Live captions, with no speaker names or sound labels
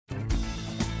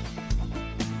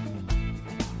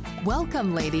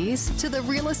Welcome, ladies, to the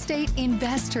Real Estate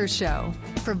Investor Show,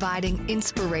 providing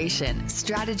inspiration,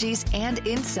 strategies, and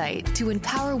insight to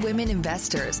empower women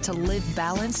investors to live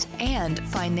balanced and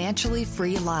financially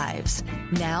free lives.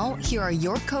 Now, here are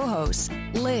your co-hosts,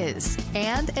 Liz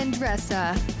and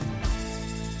Andressa.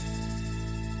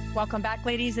 Welcome back,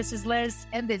 ladies. This is Liz.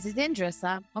 And this is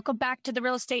Andressa. Welcome back to the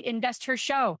Real Estate Investor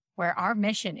Show, where our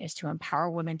mission is to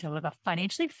empower women to live a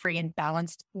financially free and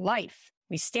balanced life.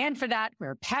 We stand for that.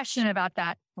 We're passionate about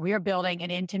that. We are building an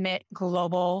intimate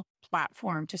global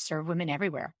platform to serve women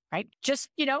everywhere, right? Just,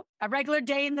 a regular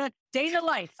day in the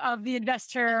life of the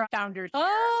investor founders.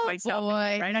 Oh, myself,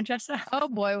 boy. Right, Andressa? Oh,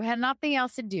 boy. We had nothing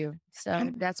else to do.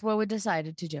 So that's what we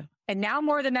decided to do. And now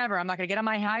more than ever, I'm not going to get on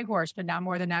my high horse, but now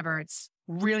more than ever, it's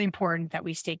really important that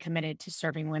we stay committed to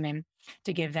serving women,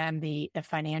 to give them the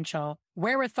financial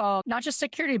wherewithal, not just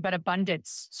security, but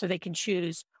abundance, so they can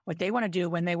choose what they want to do,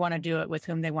 when they want to do it, with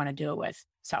whom they want to do it with.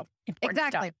 So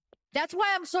exactly. Stuff. That's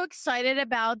why I'm so excited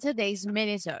about today's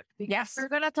Minisode. Yes. We're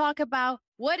going to talk about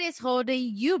what is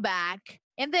holding you back.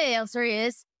 And the answer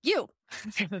is you.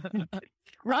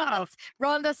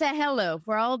 Rhonda said hello.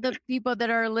 For all the people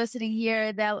that are listening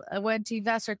here that went to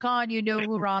InvestorCon, you know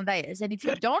who Rhonda is. And if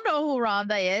you don't know who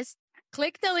Rhonda is,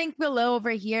 click the link below over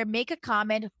here, make a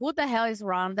comment. Who the hell is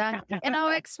Rhonda? And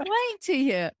I'll explain to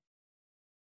you.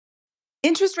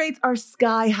 Interest rates are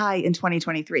sky high in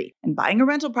 2023, and buying a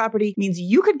rental property means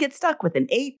you could get stuck with an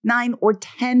 8, 9, or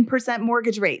 10%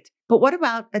 mortgage rate. But what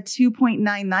about a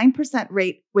 2.99%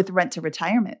 rate with Rent to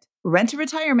Retirement? Rent to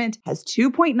Retirement has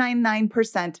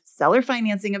 2.99% seller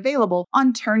financing available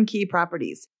on turnkey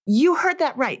properties. You heard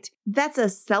that right. That's a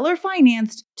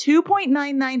seller-financed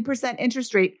 2.99%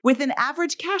 interest rate with an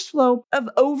average cash flow of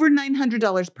over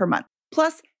 $900 per month.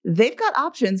 Plus, they've got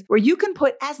options where you can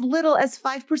put as little as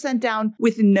 5% down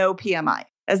with no PMI.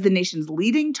 As the nation's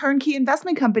leading turnkey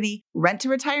investment company, Rent to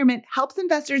Retirement helps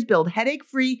investors build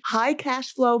headache-free, high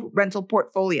cash flow rental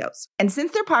portfolios. And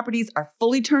since their properties are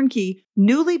fully turnkey,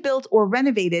 newly built or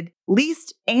renovated,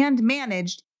 leased, and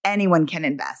managed, anyone can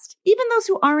invest, even those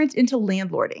who aren't into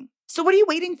landlording. So what are you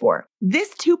waiting for?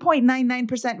 This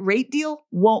 2.99% rate deal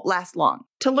won't last long.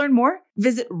 To learn more,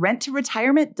 visit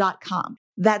renttoretirement.com.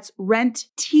 That's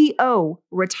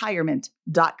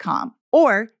renttoretirement.com.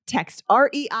 Or text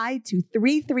REI to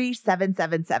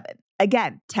 33777.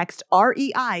 Again, text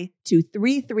REI to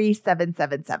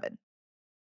 33777.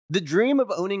 The dream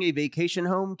of owning a vacation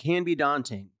home can be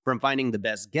daunting. From finding the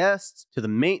best guests, to the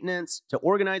maintenance, to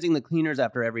organizing the cleaners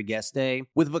after every guest stay.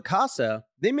 With Vacasa,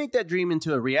 they make that dream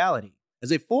into a reality.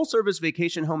 As a full-service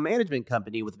vacation home management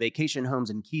company with vacation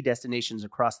homes in key destinations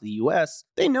across the U.S.,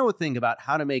 they know a thing about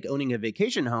how to make owning a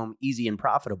vacation home easy and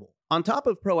profitable. On top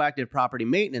of proactive property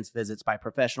maintenance visits by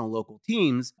professional local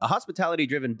teams, a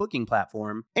hospitality-driven booking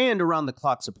platform, and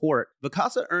around-the-clock support,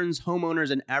 Vacasa earns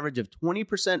homeowners an average of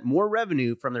 20% more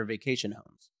revenue from their vacation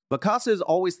homes. Vacasa is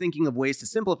always thinking of ways to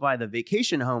simplify the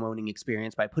vacation home owning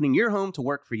experience by putting your home to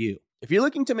work for you. If you're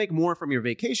looking to make more from your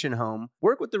vacation home,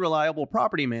 work with the reliable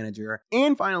property manager,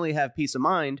 and finally have peace of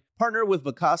mind, partner with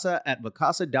Vacasa at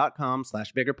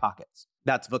vacasa.com/biggerpockets.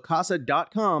 That's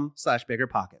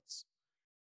vacasa.com/biggerpockets.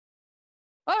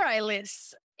 All right,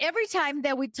 Liz. Every time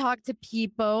that we talk to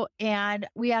people and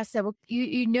we ask them,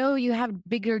 you have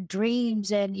bigger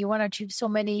dreams and you want to achieve so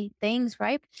many things,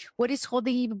 right? What is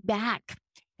holding you back?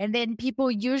 And then people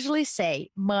usually say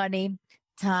money,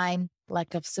 time,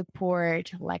 lack of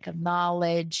support, lack of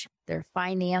knowledge, their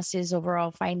finances, overall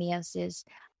finances.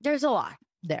 There's a lot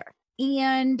there.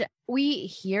 And we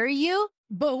hear you,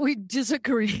 but we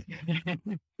disagree.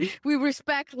 We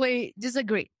respectfully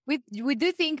disagree. We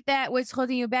do think that what's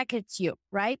holding you back, it's you,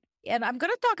 right? And I'm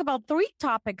going to talk about 3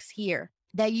 topics here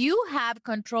that you have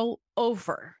control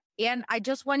over. And I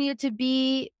just want you to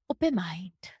be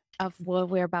open-minded of what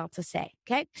we're about to say,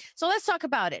 okay? So let's talk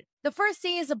about it. The first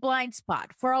thing is a blind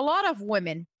spot. For a lot of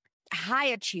women, high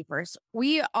achievers,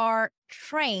 we are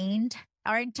trained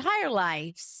our entire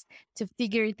lives to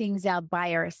figure things out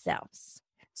by ourselves.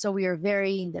 So we are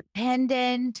very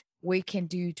independent. We can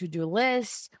do to-do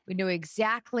lists. We know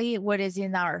exactly what is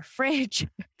in our fridge.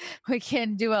 We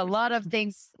can do a lot of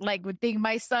things. Like with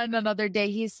my son another day,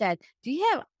 he said, do you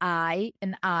have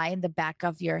an eye in the back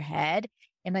of your head?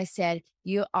 And I said,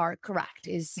 you are correct.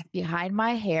 It's behind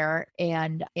my hair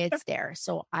and it's there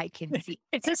so I can see.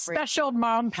 It's a special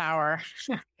mom power.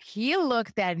 He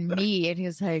looked at me and he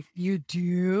was like, you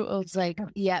do? I was like,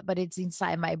 yeah, but it's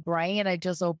inside my brain. I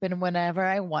just open whenever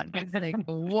I want. I was like,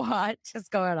 what is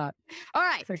going on? All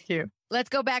right. So cute. Let's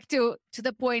go back to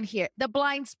the point here. The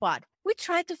blind spot. We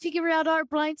try to figure out our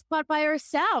blind spot by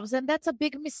ourselves, and that's a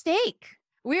big mistake.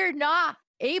 We're not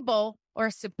able are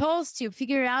supposed to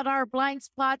figure out our blind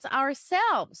spots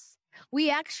ourselves. We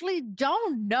actually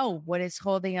don't know what is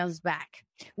holding us back.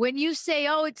 When you say,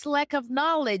 oh, it's lack of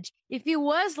knowledge, if it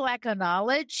was lack of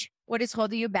knowledge, what is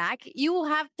holding you back, you will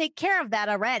have to take care of that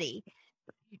already.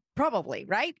 Probably,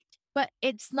 right? But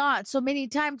it's not. So many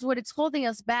times what it's holding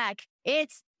us back,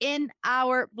 it's in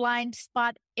our blind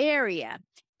spot area.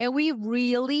 And we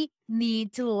really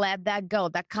need to let that go.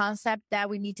 That concept that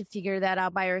we need to figure that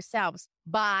out by ourselves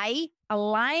by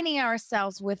aligning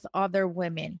ourselves with other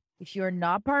women. If you're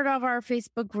not part of our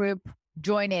Facebook group,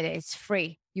 join it. It's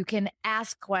free. You can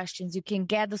ask questions. You can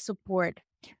get the support.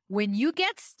 When you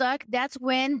get stuck, that's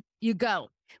when you go.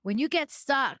 When you get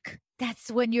stuck,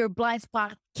 that's when your blind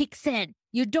spot kicks in.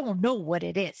 You don't know what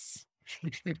it is.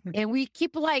 And we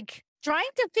keep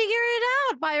trying to figure it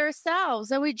out by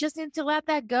ourselves. And we just need to let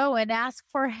that go and ask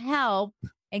for help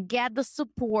and get the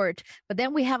support. But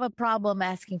then we have a problem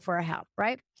asking for help,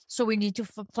 right? So we need to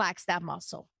flex that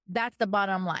muscle. That's the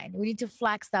bottom line. We need to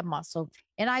flex that muscle.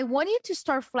 And I want you to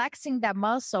start flexing that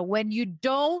muscle when you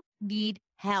don't need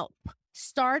help.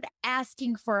 Start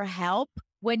asking for help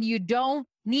when you don't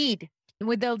need.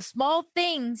 With those small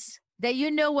things that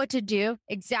you know what to do,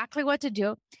 exactly what to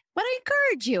do. But I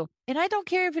encourage you, and I don't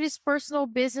care if it is personal,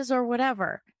 business, or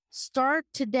whatever. Start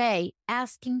today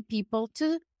asking people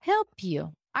to help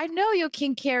you. I know you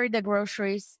can carry the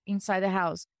groceries inside the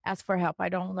house. Ask for help. I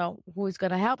don't know who is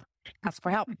going to help. Ask for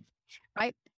help,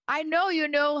 right? I know you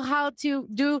know how to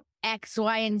do X,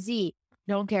 Y, and Z.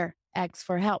 Don't care. Ask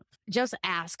for help. Just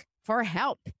ask for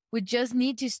help. We just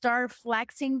need to start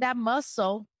flexing that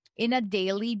muscle in a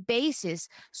daily basis.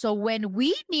 So when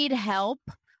we need help,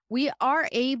 we are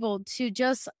able to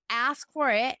just ask for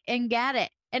it and get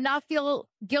it and not feel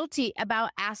guilty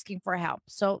about asking for help.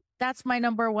 So that's my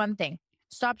number one thing.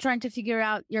 Stop trying to figure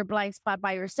out your blind spot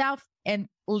by yourself and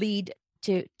lead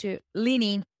to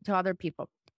leaning to other people.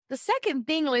 The second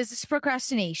thing, Liz, is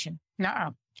procrastination.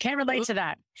 No, can't relate to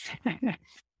that.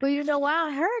 But you know what?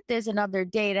 I heard this another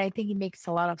day, and I think it makes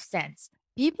a lot of sense.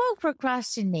 People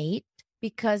procrastinate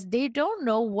because they don't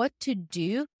know what to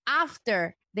do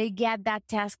after they get that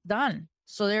task done.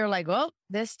 So they're like, well,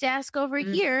 this task over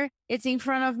here, it's in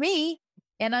front of me.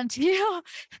 And until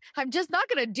I'm just not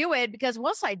going to do it, because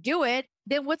once I do it,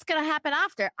 then what's going to happen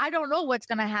after? I don't know what's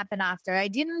going to happen after. I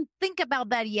didn't think about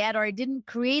that yet, or I didn't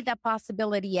create that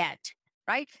possibility yet,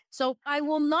 right? So I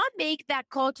will not make that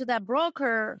call to that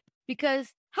broker,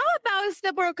 because how about if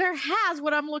the broker has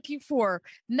what I'm looking for?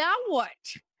 Now what?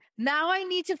 Now I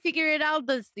need to figure it out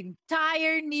this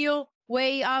entire new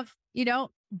way of,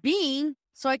 being,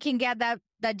 so I can get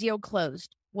that deal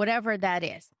closed, whatever that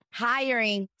is.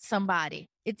 Hiring somebody.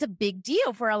 It's a big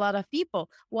deal for a lot of people.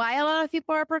 Why a lot of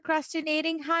people are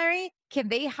procrastinating hiring? Can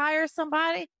they hire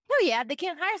somebody? Oh yeah, they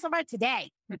can hire somebody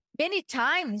today. Many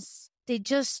times they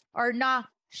just are not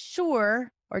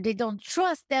sure, or they don't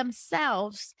trust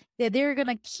themselves that they're going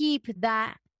to keep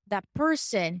that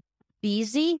person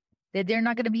busy, that they're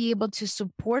not going to be able to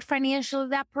support financially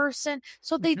that person.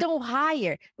 So they don't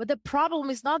hire. But the problem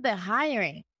is not the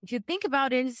hiring. If you think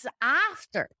about it, it's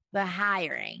after the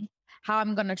hiring. How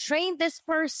I'm going to train this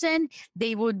person.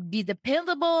 They would be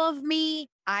dependable of me.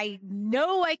 I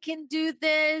know I can do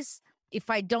this. If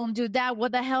I don't do that,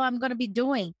 what the hell I'm going to be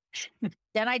doing?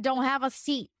 Then I don't have a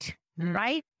seat,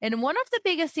 right? And one of the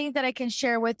biggest things that I can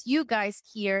share with you guys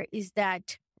here is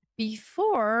that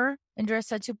before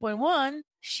Andressa 2.1,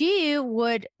 she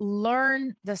would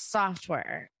learn the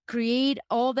software, create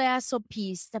all the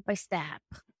SOPs step by step,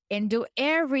 and do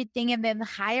everything, and then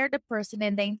hire the person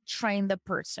and then train the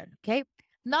person. Okay.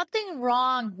 Nothing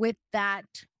wrong with that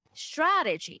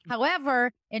strategy.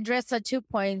 However, Andressa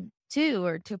 2.2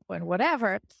 or 2.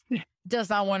 Whatever does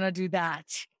not want to do that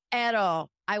at all.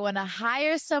 I want to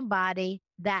hire somebody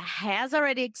that has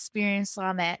already experience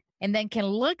on it and then can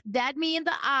look at me in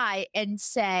the eye and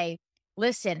say,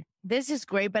 listen, this is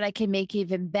great, but I can make it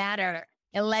even better.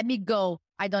 And let me go.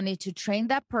 I don't need to train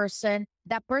that person.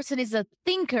 That person is a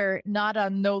thinker, not a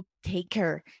note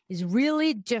taker. It's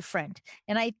really different.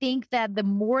 And I think that the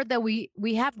more that we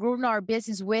have grown our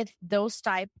business with those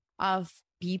type of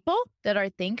people that are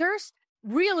thinkers,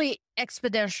 really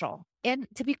exponential. And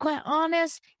to be quite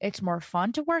honest, it's more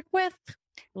fun to work with,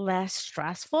 less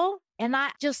stressful, and I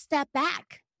just step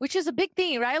back, which is a big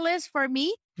thing, right, Liz? For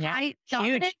me, yeah,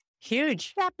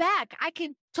 huge. Step back. I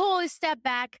can totally step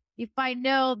back if I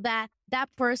know that that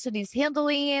person is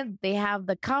handling it. They have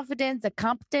the confidence, the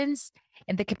competence,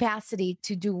 and the capacity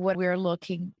to do what we're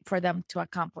looking for them to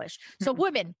accomplish. So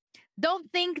women,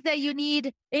 don't think that you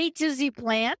need A to Z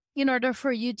plan in order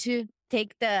for you to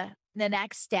take the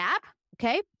next step,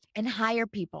 okay? And hire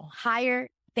people. Hire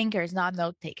thinkers, not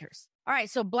note takers. All right.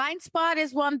 So blind spot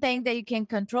is one thing that you can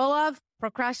control of.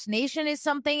 Procrastination is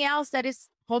something else that is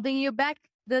holding you back.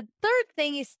 The third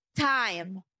thing is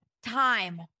time.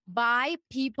 Time. Buy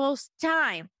people's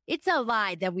time. It's a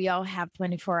lie that we all have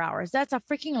 24 hours. That's a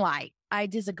freaking lie. I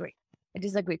disagree.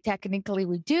 Technically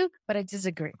we do, but I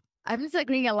disagree. I'm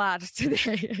disagreeing a lot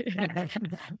today.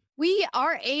 We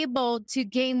are able to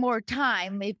gain more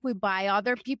time if we buy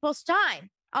other people's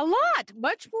time. A lot,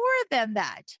 much more than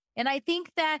that. And I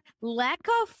think that lack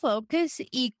of focus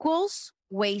equals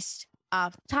waste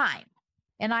of time.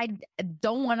 And I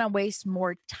don't want to waste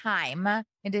more time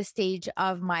in this stage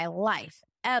of my life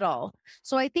at all.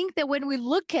 So I think that when we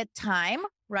look at time,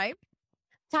 right?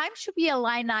 Time should be a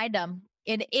line item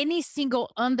in any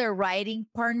single underwriting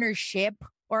partnership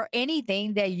or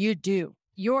anything that you do.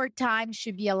 Your time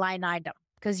should be a line item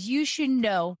because you should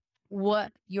know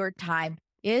what your time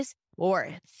is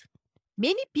worth.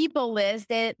 Many people, Liz,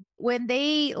 that when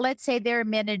they, let's say they're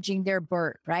managing their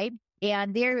bird, right?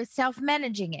 And they're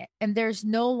self-managing it and there's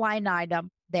no line item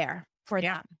there for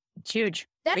them. It's huge.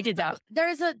 We did that.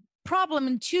 There's a problem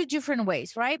in two different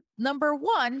ways, right? Number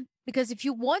one, because if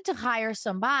you want to hire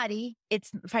somebody,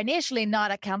 it's financially not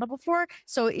accountable for,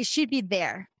 so it should be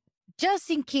there.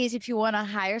 Just in case if you want to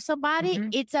hire somebody,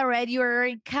 it's already,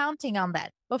 you're counting on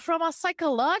that. But from a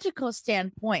psychological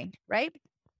standpoint, right?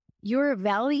 You're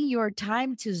valuing your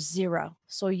time to zero.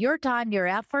 So your time, your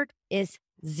effort is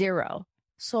zero.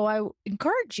 So I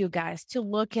encourage you guys to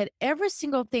look at every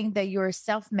single thing that you're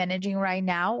self-managing right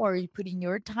now, or you're putting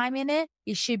your time in it.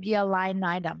 It should be a line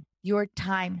item, your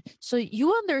time. So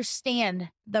you understand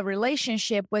the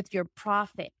relationship with your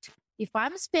profit. If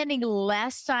I'm spending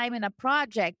less time in a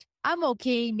project, I'm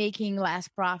okay making less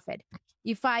profit.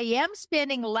 If I am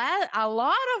spending a lot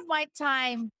of my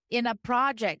time in a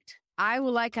project, I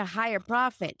would like a higher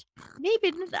profit.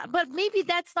 Maybe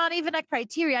that's not even a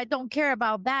criteria. I don't care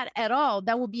about that at all.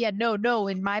 That would be a no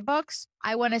in my books.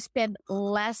 I want to spend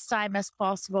less time as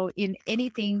possible in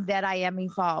anything that I am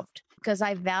involved because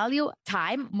I value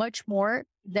time much more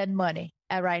than money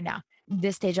right now,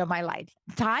 this stage of my life.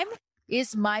 Time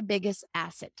is my biggest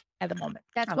asset at the moment.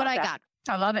 That's what I got.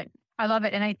 I love it.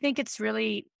 And I think it's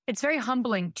very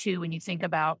humbling too, when you think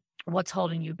about what's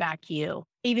holding you back,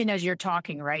 even as you're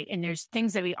talking, right? And there's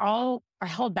things that we all are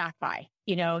held back by,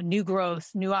 new growth,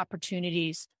 new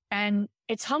opportunities. And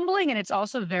it's humbling. And it's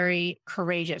also very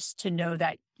courageous to know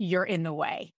that you're in the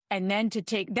way. And then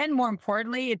more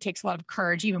importantly, it takes a lot of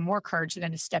courage, even more courage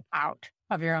than to step out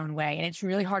of your own way. And it's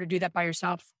really hard to do that by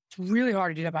yourself. It's really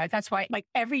hard to do that by. That's why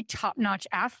every top-notch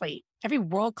athlete, every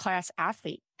world-class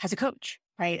athlete has a coach,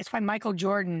 right? It's why Michael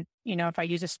Jordan, if I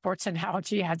use a sports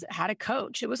analogy, had a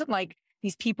coach. It wasn't like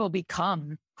these people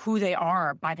become who they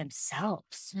are by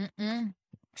themselves.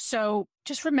 So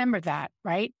just remember that,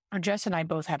 right? Jess and I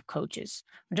both have coaches.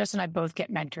 Jess and I both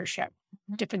get mentorship.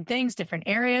 Different things, different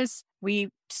areas. We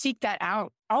seek that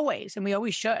out always, and we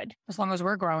always should, as long as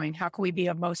we're growing. How can we be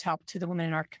of most help to the women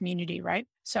in our community, right?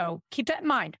 So keep that in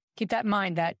mind. Keep that in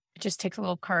mind that it just takes a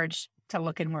little courage to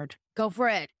look inward. Go for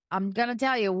it. I'm going to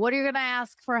tell you, what are you going to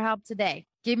ask for help today?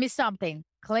 Give me something.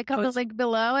 Click on the link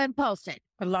below and post it.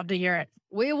 I'd love to hear it.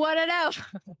 We want to know.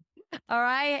 All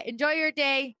right. Enjoy your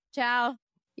day. Ciao.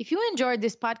 If you enjoyed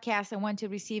this podcast and want to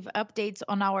receive updates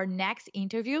on our next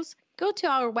interviews, go to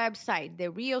our website,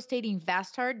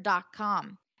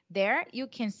 therealestateinvestor.com. There, you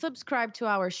can subscribe to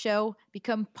our show,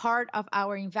 become part of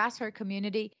our investor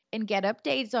community, and get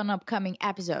updates on upcoming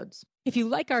episodes. If you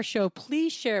like our show,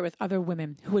 please share it with other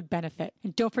women who would benefit.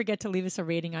 And don't forget to leave us a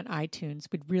rating on iTunes.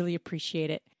 We'd really appreciate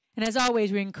it. And as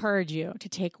always, we encourage you to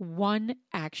take one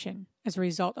action as a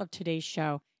result of today's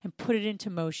show and put it into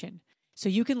motion so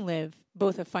you can live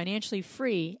both a financially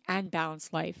free and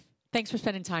balanced life. Thanks for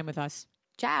spending time with us.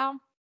 Ciao.